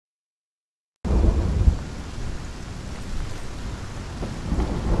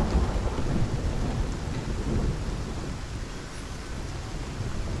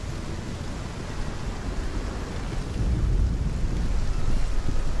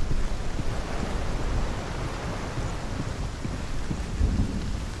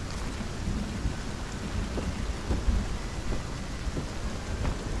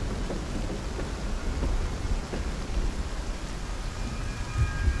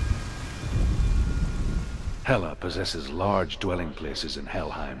Hela possesses large dwelling places in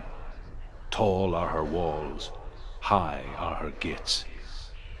Helheim. Tall are her walls, high are her gates.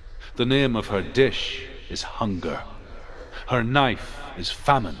 The name of her dish is hunger. Her knife is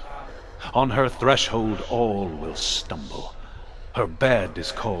famine. On her threshold all will stumble. Her bed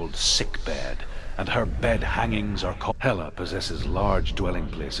is called sick bed, and her bed hangings are called... Hela possesses large dwelling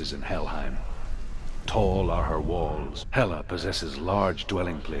places in Helheim. Tall are her walls. Hela possesses large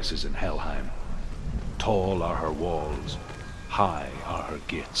dwelling places in Helheim. Tall are her walls, high are her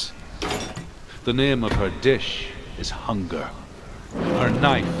gates. The name of her dish is hunger. Her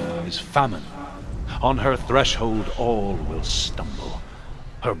knife is famine. On her threshold all will stumble.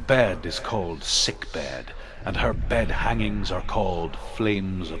 Her bed is called sick bed, and her bed hangings are called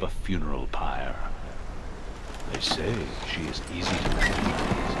flames of a funeral pyre. They say she is easy to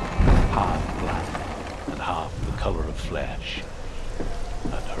recognize, half black and half the color of flesh,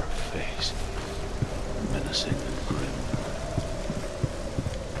 and her face menacing and grim.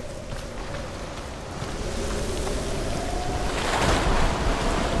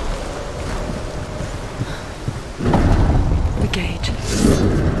 The gate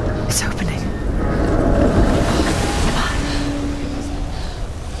is opening.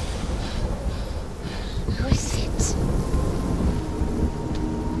 Who is it?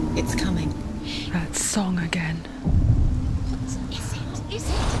 It's coming. That song again. What is it?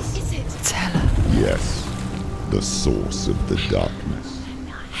 Is it? It's Hela. Yes, the source of the darkness.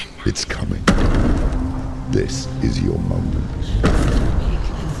 It's coming. This is your moment.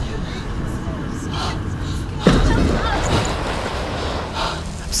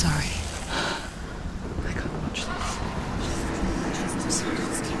 I'm sorry. I can't watch this.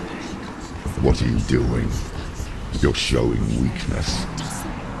 What are you doing? You're showing weakness.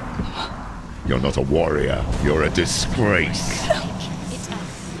 You're not a warrior. You're a disgrace.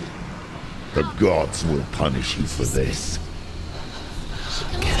 The gods will punish you for this.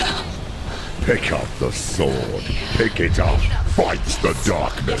 Get up. Pick up the sword. Pick it up. Fight the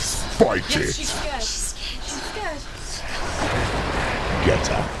darkness. Fight it. She's scared. Get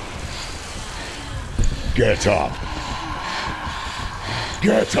up. Get up.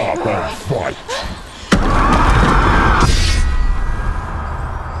 Get up and fight.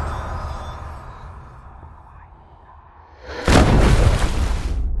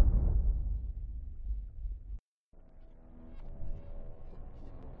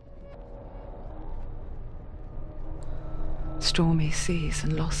 Stormy seas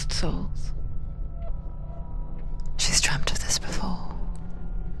and lost souls. She's dreamt of this before.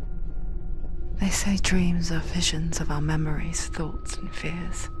 They say dreams are visions of our memories, thoughts and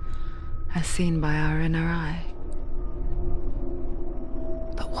fears, as seen by our inner eye.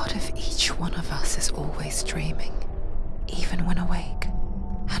 But what if each one of us is always dreaming, even when awake,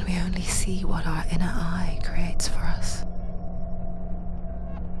 and we only see what our inner eye creates for us?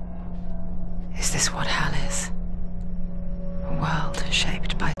 Is this what hell is? A world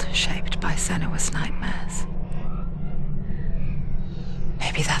shaped by Senua's nightmares.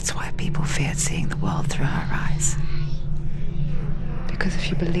 Maybe that's why people feared seeing the world through her eyes. Because if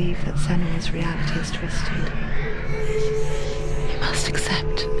you believe that Senua's reality is twisted, you must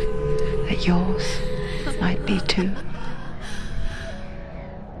accept that yours might be too.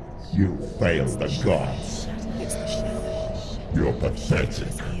 You failed the gods. You're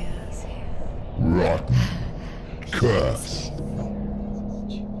pathetic. Rotten. Cursed.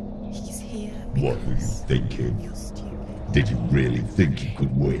 What were you thinking? Did you really think you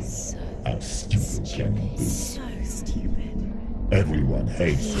could win? How stupid can you be? So stupid. Everyone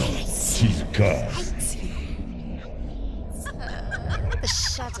hates her. She's cursed. The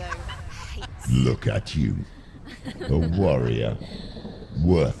shadow hates. Look at you. A warrior.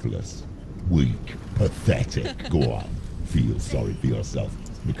 Worthless. Weak. Pathetic. Go on. Feel sorry for yourself,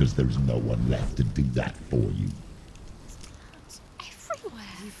 because there is no one left to do that for you. Everywhere.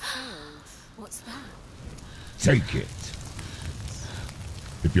 You failed. What's that? Take it.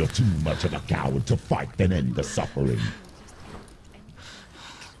 If you're too much of a coward to fight, then end the suffering.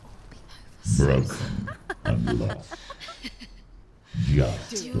 Broken and lost.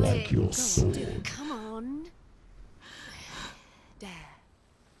 Just like your sword. Come on. Dare.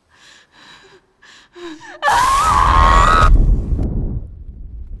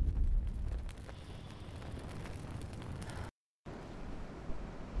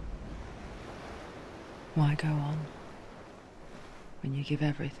 Why go on when you give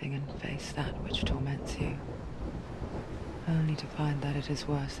everything and face that which torments you, only to find that it is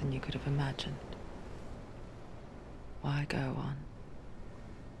worse than you could have imagined? Why go on?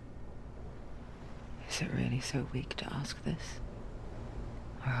 Is it really so weak to ask this?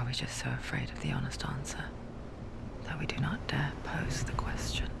 Or are we just so afraid of the honest answer? though we do not dare pose the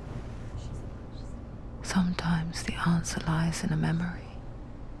question. Sometimes the answer lies in a memory,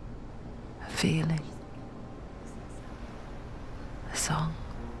 a feeling, a song.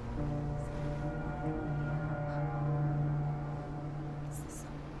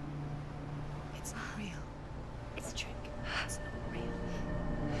 It's not real. It's a trick. It's not real.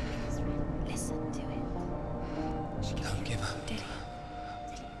 It is real. Listen to it. She Don't give up. Dillian.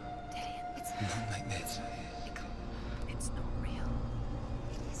 It's Not like this. It's not real.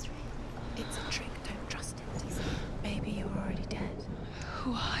 It is real. It's a trick. Don't trust it. Maybe you're already dead.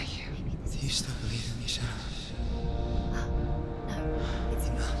 Who are you? Maybe this Do you still believe in yourself? No, it's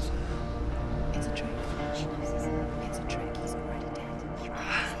Enough. It's a trick. She knows it's a trick. He's already dead.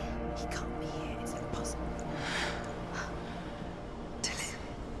 He can't be here. It's impossible.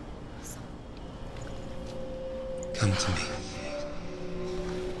 Come to me.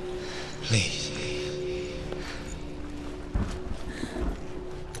 Please.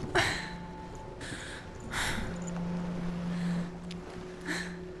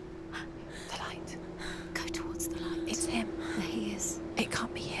 The light. Go towards the light. It's him. There he is. It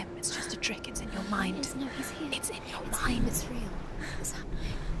can't be him. It's just a trick. It's in your mind. No, he's here. It's in your mind. It's real. What's happening?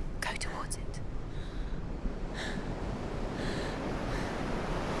 Go towards it.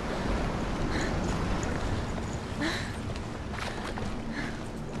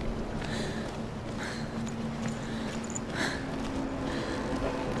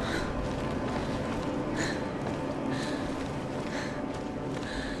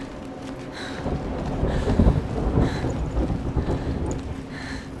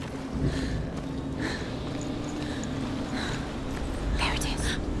 There it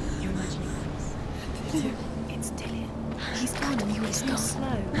is. You're imagining this. It's Dillian. He's gone and you was gone.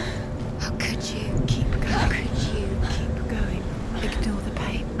 Slow. How could you? Keep going. How could you? Keep going. Ignore the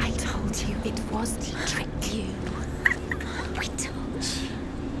pain. I told you it was to trick you. I told you.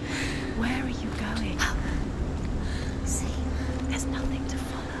 Where are you going? See, there's nothing to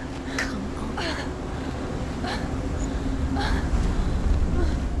follow. Come on.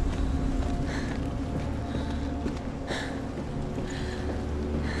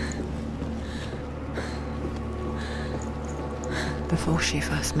 Before she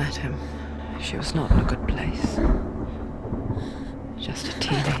first met him, she was not in a good place. Just a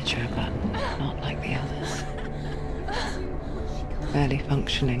teenager, but not like the others. Barely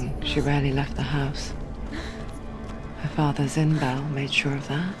functioning, she rarely left the house. Her father's in-bell made sure of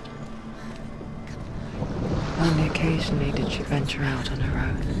that. Only occasionally did she venture out on her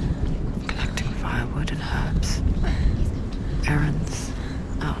own, collecting firewood and herbs. Errands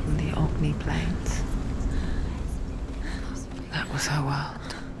out in the Orkney Plains. That was her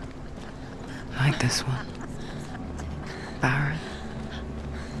world. Like this one. Barren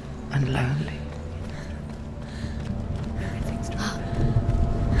and lonely.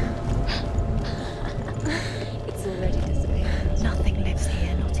 It's already disappeared. Nothing lives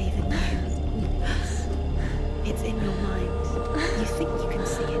here, not even you. It's in your mind. You think you can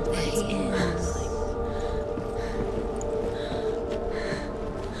see it, but it's in your mind.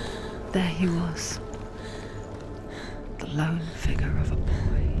 There he was. The lone figure of a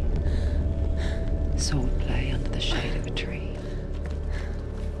boy. Swordplay under the shade of a tree.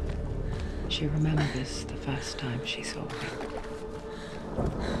 She remembers the first time she saw him.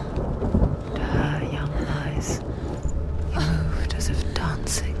 To her young eyes, he moved as if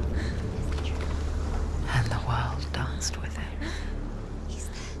dancing, and the world danced with him.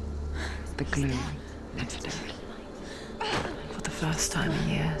 The gloom lifted. And for the first time in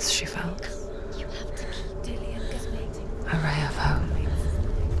years, she felt You have to keep Dillian waiting. a ray of hope.